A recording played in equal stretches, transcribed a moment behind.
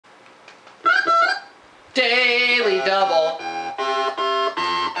double.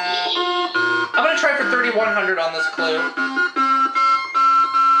 I'm gonna try for 3,100 on this clue.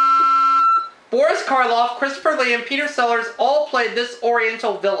 Boris Karloff, Christopher Lee, and Peter Sellers all played this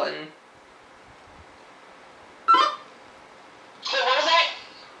Oriental villain. What was that?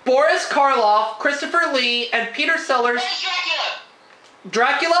 Boris Karloff, Christopher Lee, and Peter Sellers. Where's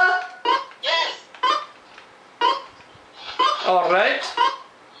Dracula? Dracula? Yes. Alright.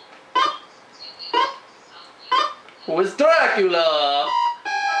 Who is Dracula?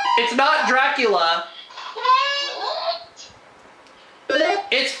 It's not Dracula.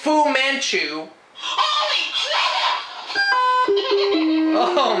 It's Fu Manchu. Holy crap!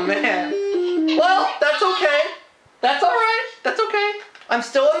 Oh, man. Well, that's okay. That's alright. That's okay. I'm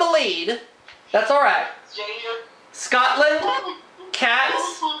still in the lead. That's alright. Scotland,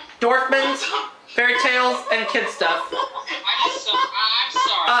 cats, Dorfmans, fairy tales, and kid stuff. I'm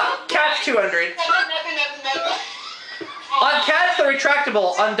sorry. Cats 200. On cats, they're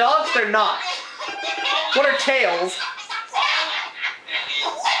retractable. On dogs, they're not. What are tails?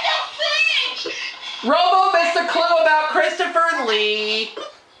 Robo missed a clue about Christopher Lee.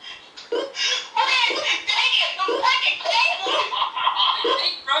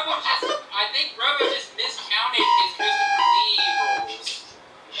 I think Robo just miscounted his Christopher Lee rolls.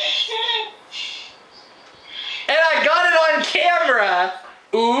 And I got it on camera.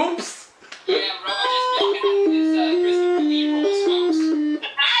 Oops. Yeah, Robo just miscounted his Christopher Lee rolls,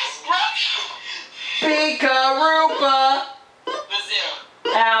 folks. Pika-roopa. Bazoo.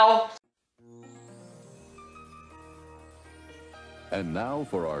 Ow. And now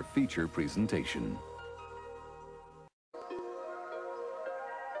for our feature presentation.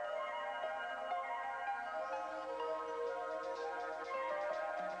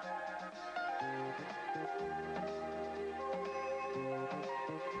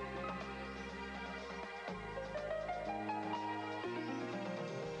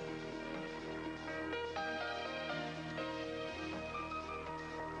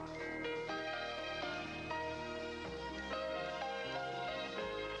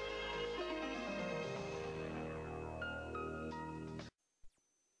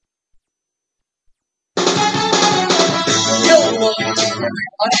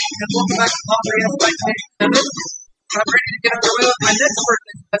 And welcome back to Comprehensive by Kenny Simmons. I'm ready to get underway with my next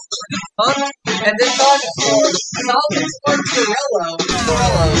birthday special for this month, and this song is for Salvatore Purello.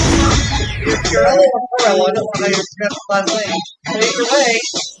 Purello or Purello, I don't want to know your last name. But either way,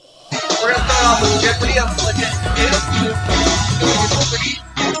 we're going to start off with Jeopardy on the legit Jeopardy.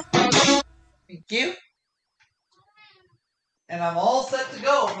 Thank you. And I'm all set to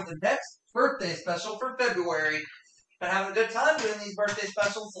go for the next birthday special for February. Been having a good time doing these birthday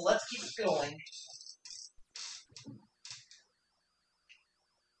specials, so let's keep it going.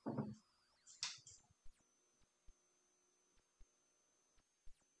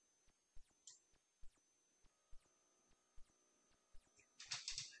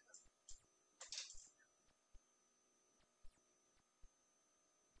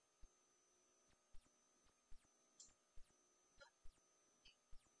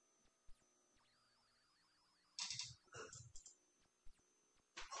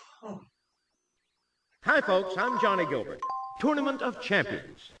 Hi folks, I'm Johnny Gilbert. Tournament of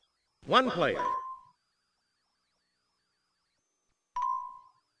Champions. One player.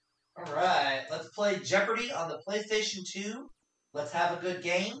 Alright, let's play Jeopardy on the PlayStation 2. Let's have a good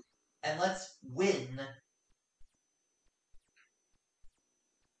game, and let's win.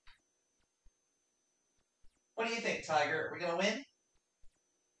 What do you think, Tiger? Are we gonna win?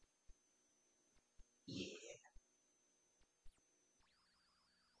 Yeah.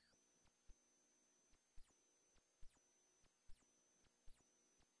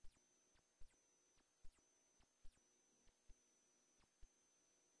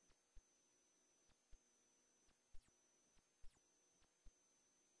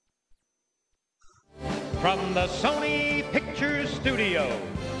 From the Sony Pictures Studios,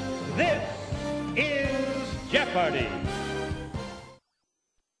 this is Jeopardy!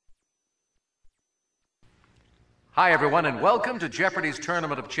 Hi, everyone, and welcome to Jeopardy's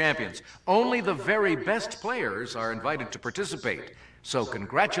Tournament of Champions. Only the very best players are invited to participate, so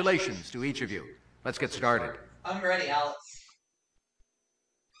congratulations to each of you. Let's get started. I'm ready, Alex.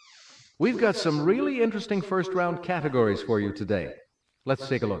 We've got some really interesting first-round categories for you today. Let's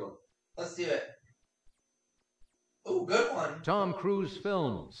take a look. Let's do it. Ooh, good one. Tom Cruise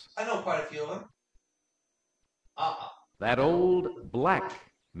films. I know quite a few of them. That Old Black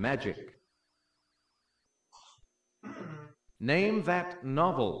Magic. Name that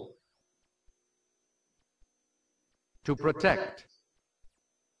novel. To Protect.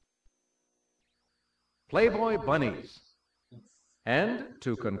 Playboy bunnies. And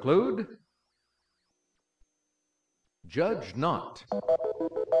to conclude, judge not.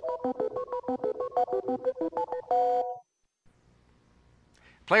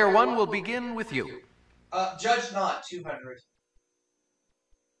 Player one will begin with you. Judge not, 200.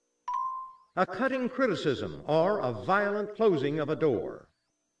 A cutting criticism or a violent closing of a door.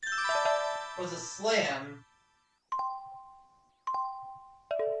 Was a slam.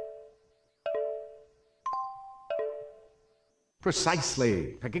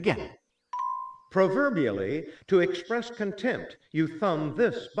 Precisely. Pick again. Proverbially, to express contempt, you thumb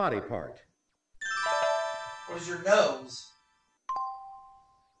this body part. Was your nose.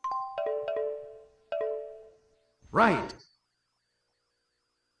 Right.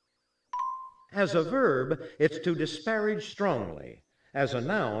 As a verb, it's to disparage strongly. As a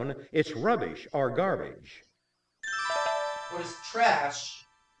noun, it's rubbish or garbage. What is trash?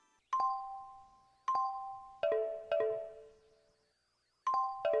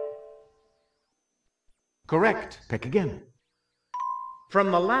 Correct. Pick again. From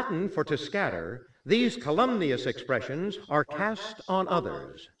the Latin for to scatter, these calumnious expressions are cast on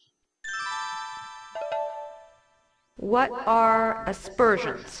others. What are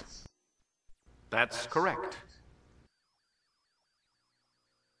aspersions? That's correct.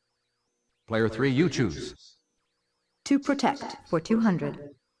 Player three, you choose. To protect for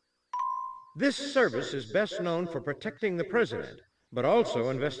 200. This service is best known for protecting the president, but also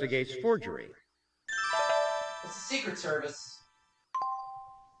investigates forgery. What's the Secret Service?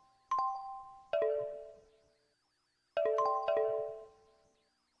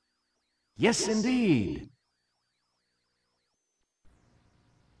 Yes, indeed.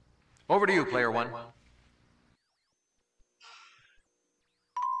 Over to you, player one.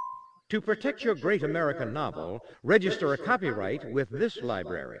 To protect your great American novel, register a copyright with this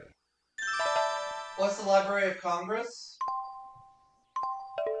library. What's the Library of Congress?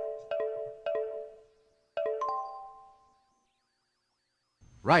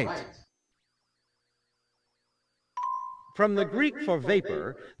 Right. From the Greek for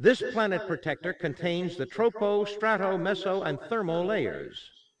vapor, this planet protector contains the tropo, strato, meso, and thermo layers.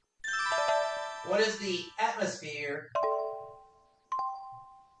 What is the atmosphere?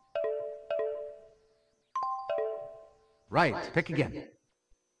 Right. Pick again.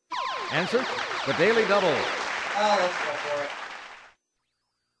 Answer, the Daily Double. Oh, let's go for it.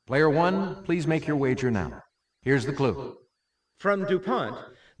 Player one, please make your wager now. Here's the clue. From DuPont,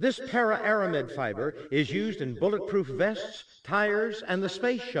 this para-aramid fiber is used in bulletproof vests, tires, and the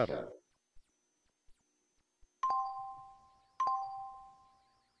space shuttle.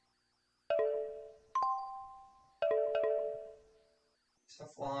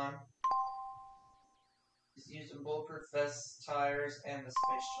 Teflon. Is used in bulletproof vests, tires, and the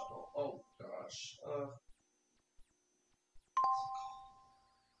space shuttle. Oh gosh.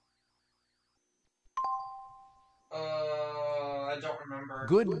 I don't remember.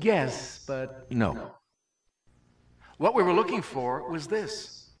 Good guess, but no. What we were looking for was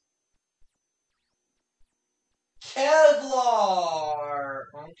this. Kevlar!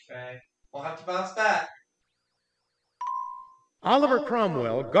 Okay. We'll have to bounce back. Oliver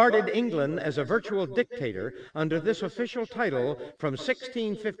Cromwell guarded England as a virtual dictator under this official title from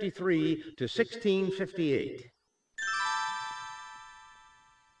 1653 to 1658.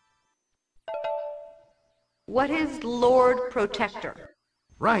 What is Lord Protector?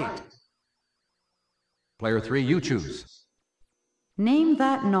 Right. Player three, you choose. Name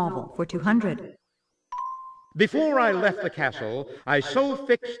that novel for 200. Before I left the castle, I so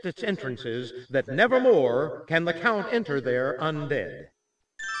fixed its entrances that nevermore can the Count enter there undead.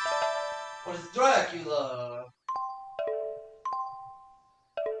 What is Dracula?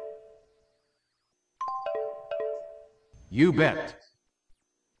 You bet.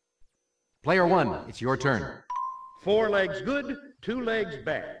 Player one, it's your turn. 4 legs good, 2 legs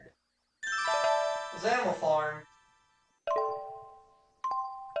bad. What's Animal Farm?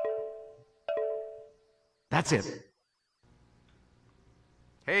 That's it.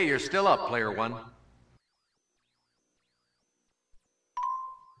 Hey, you're still up, player one.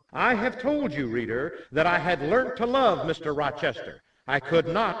 I have told you, reader, that I had learnt to love Mr. Rochester. I could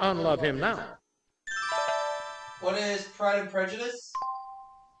not unlove him now. What is Pride and Prejudice?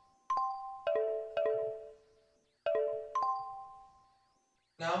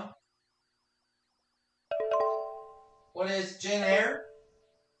 No? What is Jane Eyre?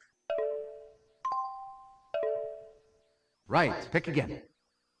 Right. Pick again.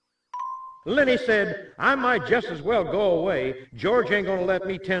 Lenny said, I might just as well go away. George ain't gonna let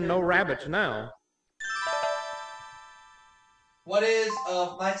me tend no rabbits now. What is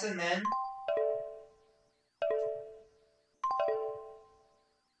Mice and Men?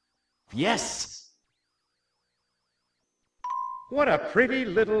 Yes! What a pretty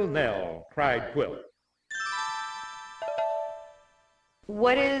little Nell, cried Quilp.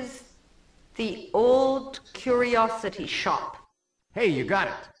 What is the Old Curiosity Shop? Hey, you got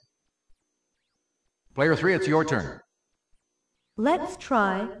it. Player 3, it's your turn. Let's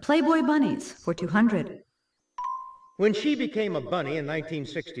try Playboy Bunnies for 200. When she became a bunny in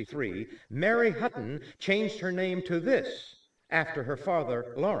 1963, Mary Hutton changed her name to this after her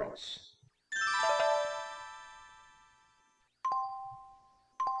father, Lawrence.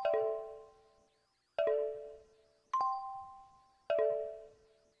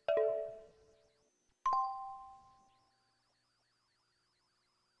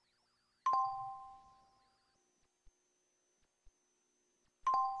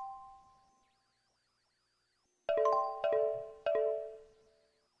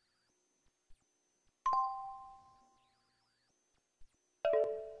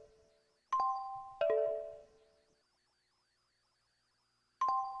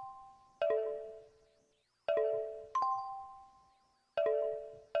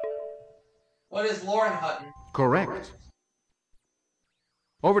 What is Lauren Hutton? Correct.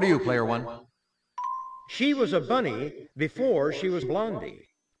 Over to you, player 1. She was a bunny before she was Blondie.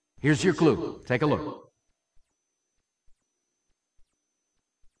 Here's your clue. Take a look.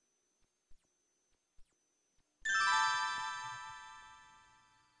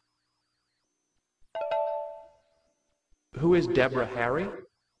 Who is Deborah Harry?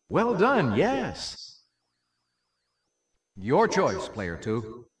 Well done, yes. Your choice, player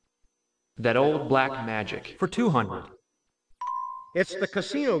 2. That Old Black Magic for 200. It's the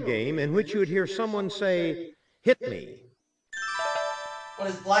casino game in which you would hear someone say, "Hit me." What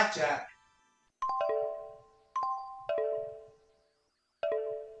is blackjack?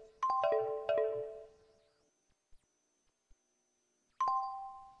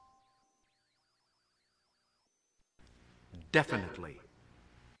 Definitely.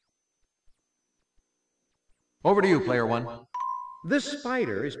 Over to you, player 1. This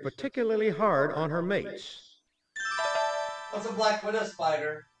spider is particularly hard on her mates. What's a black widow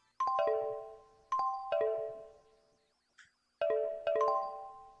spider?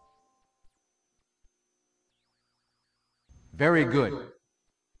 Very good.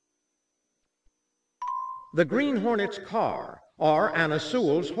 The Green Hornet's car, or Anna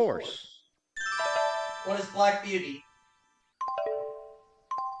Sewell's horse. What is Black Beauty?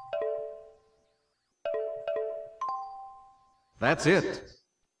 That's it.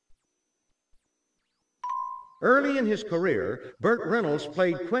 Early in his career, Burt Reynolds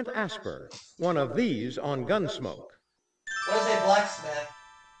played Quint Asper, one of these on Gunsmoke. What is a blacksmith?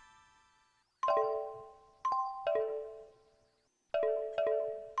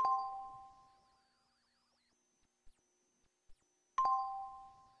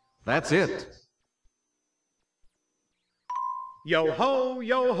 That's it. Yo ho,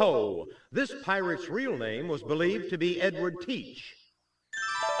 yo ho. This pirate's real name was believed to be Edward Teach.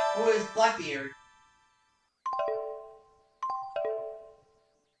 Who is Blackbeard?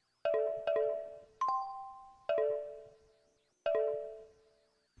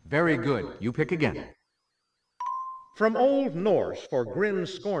 Very good. You pick again. From Old Norse for grin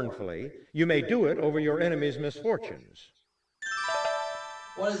scornfully, you may do it over your enemy's misfortunes.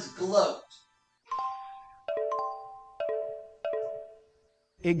 What is gloat?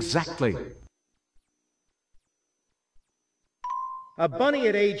 Exactly. A bunny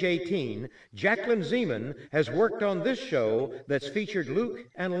at age 18, Jacqueline Zeman has worked on this show that's featured Luke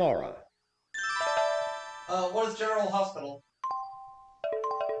and Laura. What is General Hospital?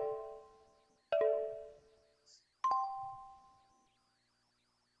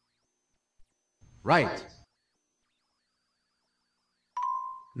 Right.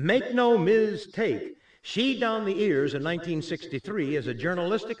 Make no mistake, she donned the ears in 1963 as a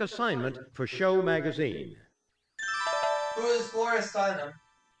journalistic assignment for Show magazine. Who is Gloria Steinem?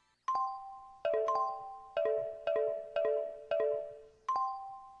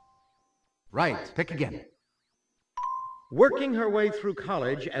 Right. Pick again. Working her way through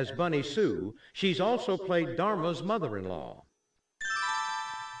college as Bunny Sue, she's also played Dharma's mother-in-law.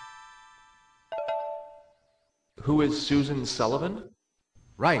 Who is Susan Sullivan?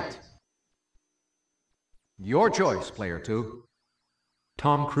 Right. Your choice, player 2.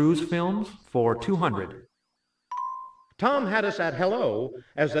 Tom Cruise films for 200. Tom had us at hello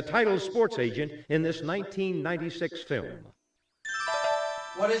as the title sports agent in this 1996 film.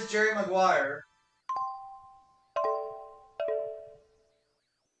 What is Jerry Maguire?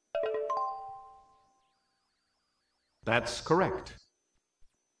 That's correct.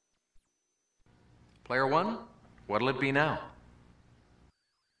 Player 1, what'll it be now?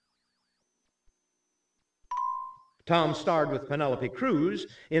 Tom starred with Penelope Cruz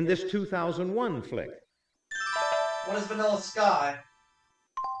in this 2001 flick. What is Vanilla Sky?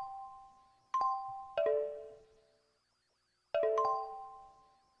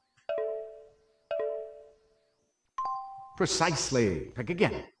 Precisely. Pick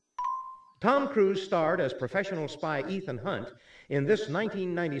again. Tom Cruise starred as professional spy Ethan Hunt in this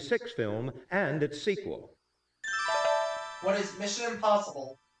 1996 film and its sequel. What is Mission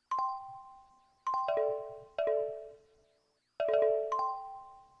Impossible?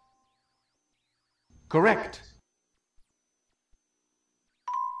 Correct.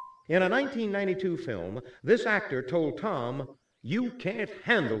 In a 1992 film, this actor told Tom, "You can't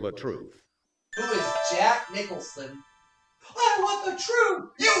handle the truth." Who is Jack Nicholson? I want the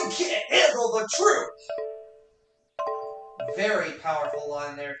truth! You can't handle the truth! Very powerful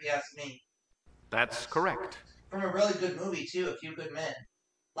line there, if you ask me. That's correct. From a really good movie, too, A Few Good Men.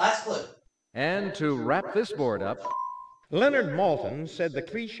 Last clue. And to wrap this board up, Leonard Maltin said the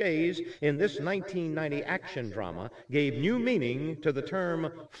cliches in this 1990 action drama gave new meaning to the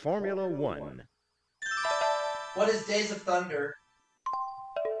term Formula One. What is Days of Thunder?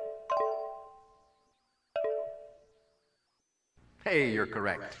 Hey, you're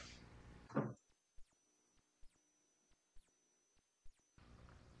correct.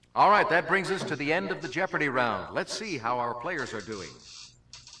 All right, that brings us to the end of the Jeopardy round. Let's see how our players are doing.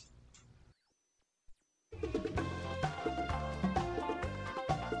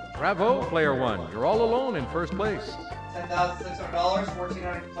 bravo, player one. You're all alone in first place. $10,600,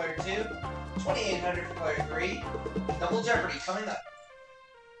 $1,400 for player 2, $2,800 for player 3. Double Jeopardy coming up.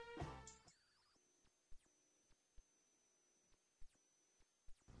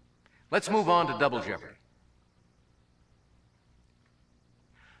 Let's move on to Double Jeopardy.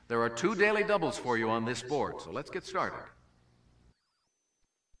 There are 2 daily doubles for you on this board, so let's get started.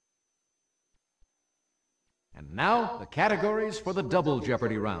 And now, the categories for the Double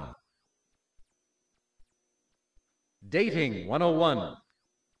Jeopardy round. Dating 101.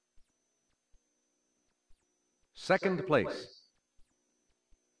 Second place.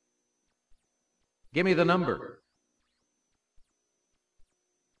 Give me the number.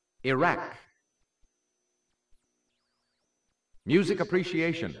 Iraq. Music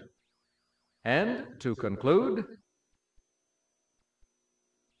appreciation. And to conclude,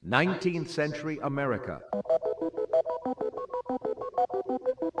 19th century America.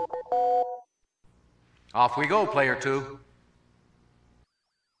 Off we go, player 2.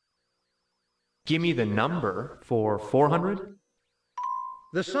 Give me the number for 400.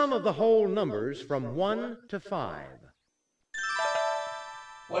 The sum of the whole numbers from 1 to 5.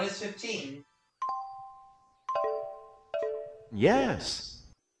 What is 15? Yes.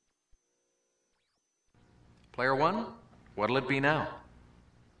 Player 1, what'll it be now?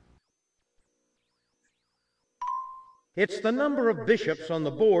 It's the number of bishops on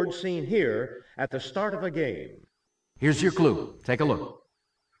the board seen here at the start of a game. Here's your clue. Take a look.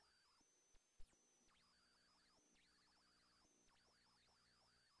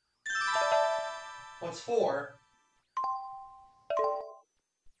 What's 4?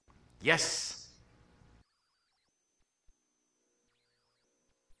 Yes.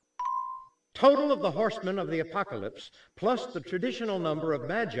 Total of the horsemen of the apocalypse, plus the traditional number of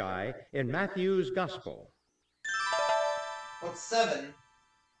magi in Matthew's gospel. What's 7?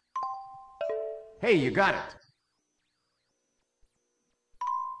 Hey, you got it.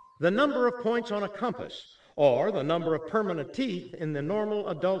 The number of points on a compass, or the number of permanent teeth in the normal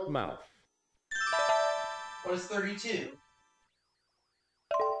adult mouth. What is 32?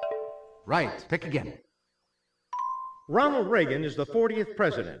 Right. Pick again. Ronald Reagan is the 40th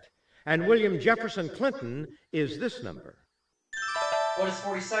president, and William Jefferson Clinton is this number. What is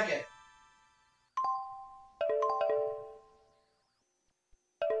 42nd?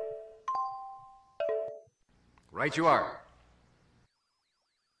 Right you are.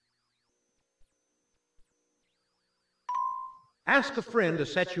 Ask a friend to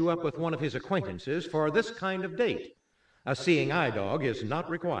set you up with one of his acquaintances for this kind of date. A seeing eye dog is not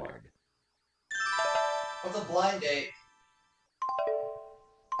required. What's a blind date?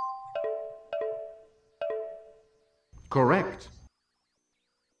 Correct.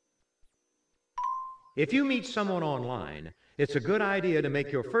 If you meet someone online, it's a good idea to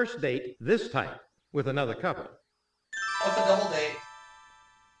make your first date this type with another couple. What's a double date?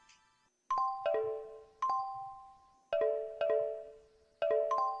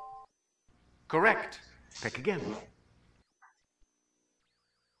 Correct. Pick again.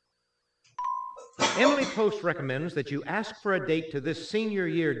 Emily Post recommends that you ask for a date to this senior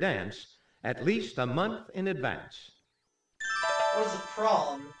year dance at least a month in advance. What is a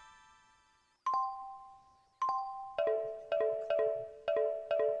prom?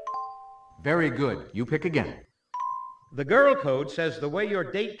 Very good. You pick again. The girl code says the way your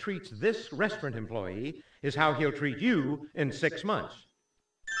date treats this restaurant employee is how he'll treat you in 6 months.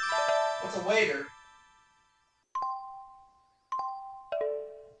 What's a waiter?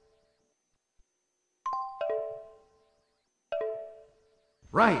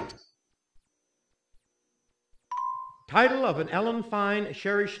 Right. Title of an Ellen Fine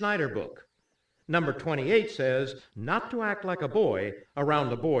Sherry Schneider book. Number 28 says, not to act like a boy around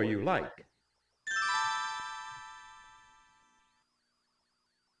the boy you like.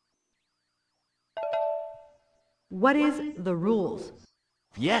 What is the rules?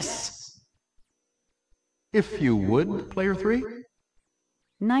 Yes. If you would, player 3.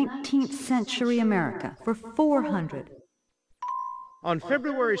 19th century America for 400. On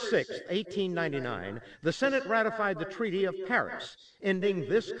February 6, 1899, the Senate ratified the Treaty of Paris, ending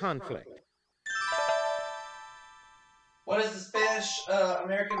this conflict. What is the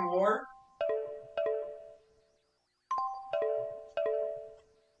Spanish-American War?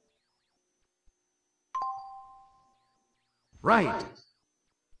 Right.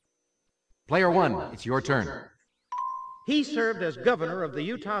 Player 1, it's your turn. He served as governor of the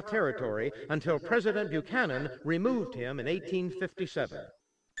Utah Territory until President Buchanan removed him in 1857.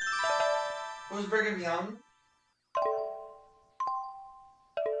 Who's Brigham Young?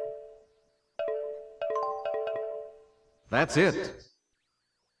 That's it.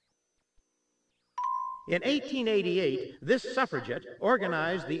 In 1888, this suffragette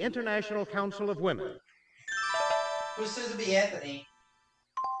organized the International Council of Women. Who's Susan B. Anthony?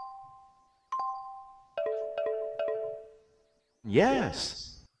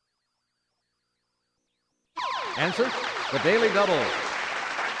 Yes. Answer, the Daily Double.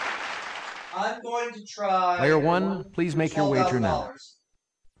 I'm going to try... Player 1, please make your wager now.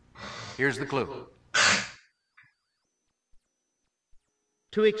 $12,000. Here's the clue.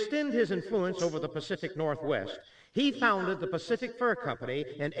 To extend his influence over the Pacific Northwest, he founded the Pacific Fur Company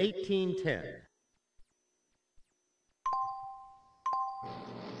in 1810.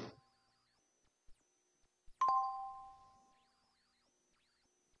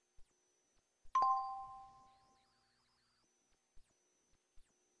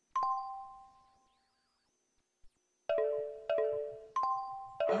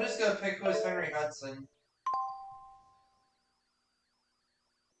 I'm just gonna pick who is Henry Hudson.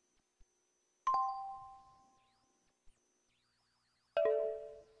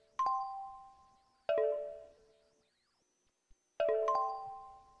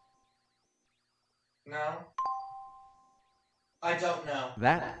 No? I don't know.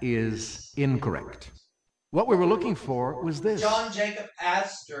 That is incorrect. What we were looking for was this. John Jacob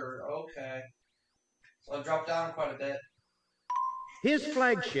Astor. Okay. So I've dropped down quite a bit. His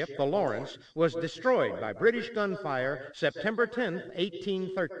flagship, the Lawrence, was destroyed by British gunfire September 10,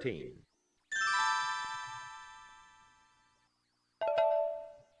 1813.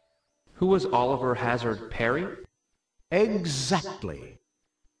 Who was Oliver Hazard Perry? Exactly.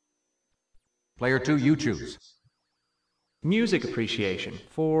 Player 2, you choose. Music appreciation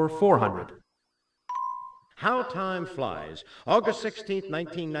for 400. How time flies. August 16,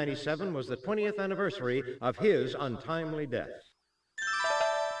 1997 was the 20th anniversary of his untimely death.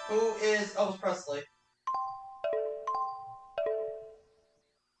 Who is Elvis Presley?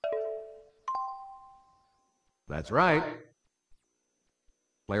 That's right.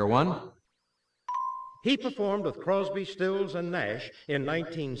 Player 1. He performed with Crosby, Stills, and Nash in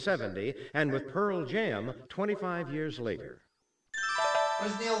 1970 and with Pearl Jam 25 years later.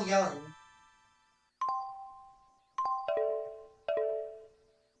 Who's Neil Young?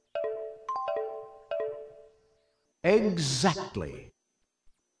 Exactly.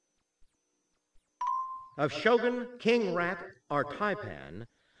 Of Shogun, King Rat, or Taipan,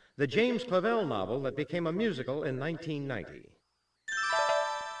 the James Clavell novel that became a musical in 1990.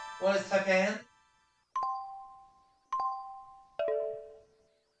 What is Taipan?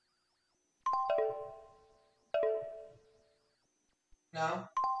 No.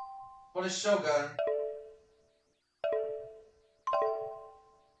 What is Shogun?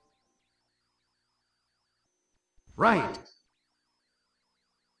 Right.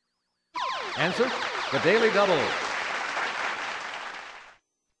 Answer, the Daily Double.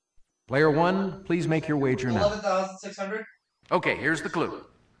 Player 1, please make your wager now. 11,600. Okay, here's the clue.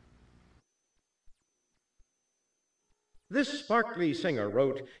 This sparkly singer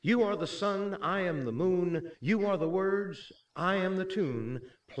wrote, "You are the sun, I am the moon, you are the words, I am the tune,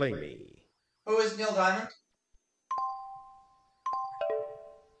 play me." Who is Neil Diamond?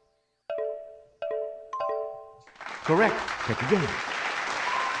 Correct. Pick again.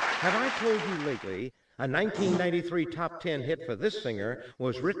 Have I told you lately A 1993 top 10 hit for this singer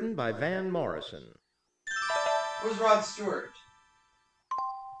was written by Van Morrison. Who's Rod Stewart?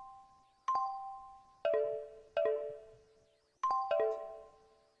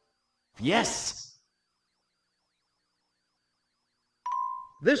 Yes!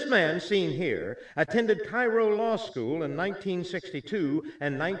 This man seen here attended Cairo Law School in 1962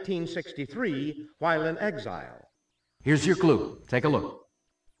 and 1963 while in exile. Here's your clue. Take a look.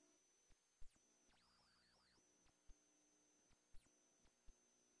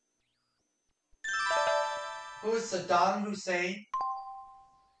 Who is Saddam Hussein?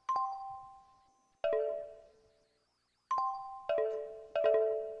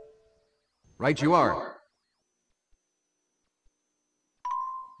 Right you are.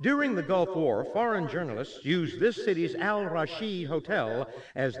 During the Gulf War, foreign journalists used this city's Al Rashid Hotel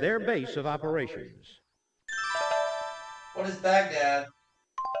as their base of operations. What is Baghdad?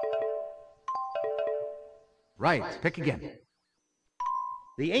 Right. Pick again.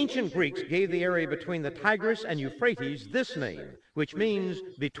 The ancient Greeks gave the area between the Tigris and Euphrates this name, which means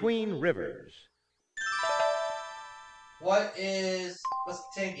between rivers. What is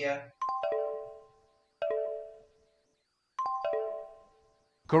Mesopotamia?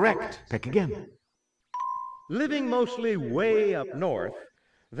 Correct. Pick again. Living mostly way up north,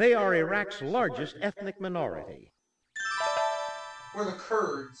 they are Iraq's largest ethnic minority. We're the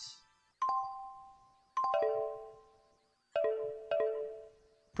Kurds.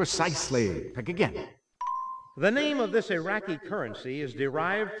 Precisely. Pick again. The name of this Iraqi currency is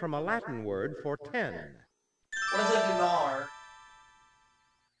derived from a Latin word for 10. What is a dinar?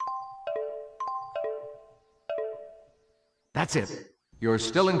 That's it. You're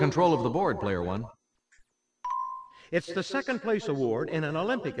still in control of the board, player one. It's the second place award in an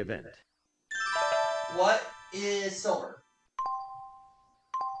Olympic event. What is silver?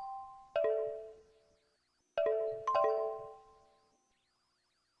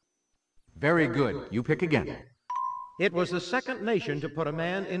 Very good. You pick again. It was the second nation to put a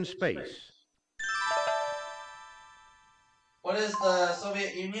man in space. What is the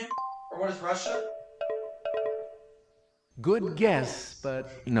Soviet Union? Or what is Russia? Good guess,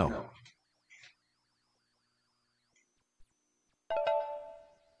 but no.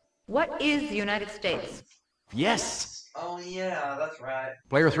 What is the United States? Yes! Oh yeah, that's right.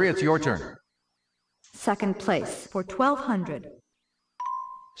 Player three, it's your turn. Second place for 1,200.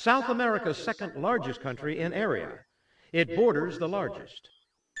 South America's second largest country in area. It borders the largest.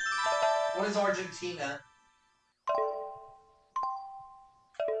 What is Argentina?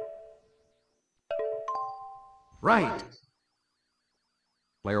 Right.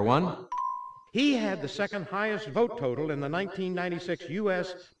 Player one. He had the second highest vote total in the 1996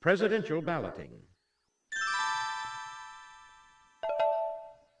 U.S. presidential balloting.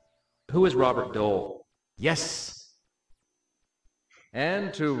 Who is Robert Dole? Yes.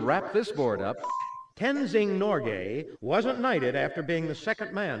 And to wrap this board up, Tenzing Norgay wasn't knighted after being the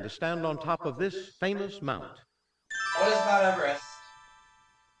second man to stand on top of this famous mount. What is Mount Everest?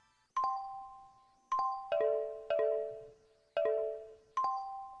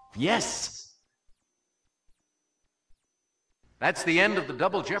 Yes. That's the end of the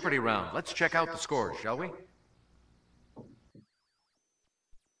double Jeopardy round. Let's check out the scores, shall we?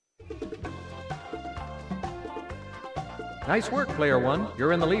 nice work, player one.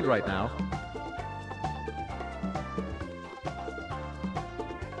 You're in the lead right now.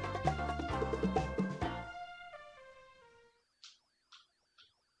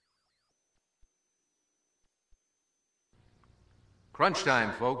 Crunch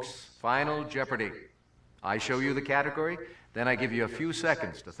time, folks. Final Jeopardy. I show you the category, then I give you a few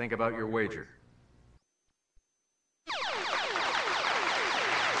seconds to think about your wager.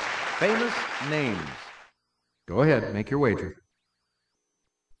 Famous names. Go ahead, make your wager.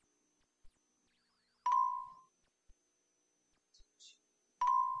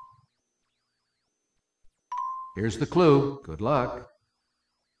 Here's the clue. Good luck.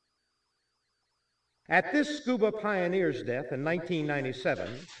 At this scuba pioneer's death in 1997,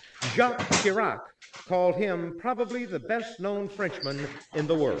 Jacques Chirac called him probably the best-known Frenchman in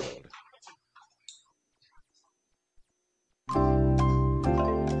the world.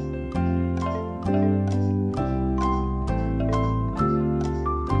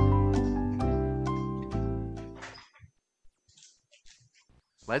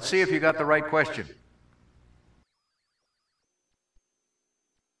 Let's see if you got the right question.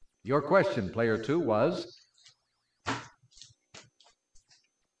 Your question, player two, was?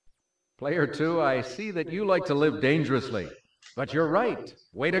 Player two, I see that you like to live dangerously. But you're right.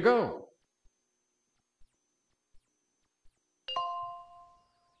 Way to go.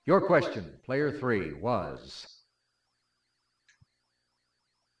 Your question, player 3, was...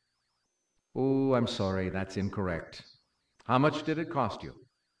 Oh, I'm sorry, that's incorrect. How much did it cost you?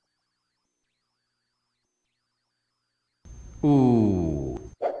 Ooh.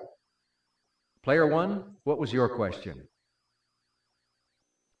 Player 1, what was your question?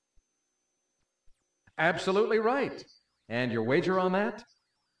 Absolutely right. And your wager on that?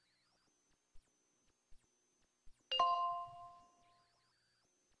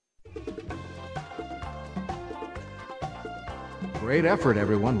 Great effort,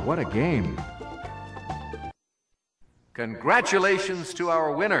 everyone. What a game. Congratulations to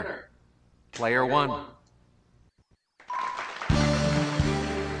our winner, player 1.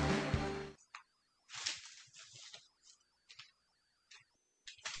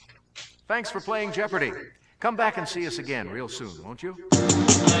 Thanks for playing Jeopardy! Come back and see us again real soon, won't you? Well, I'll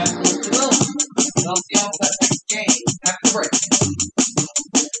see y'all at the next game.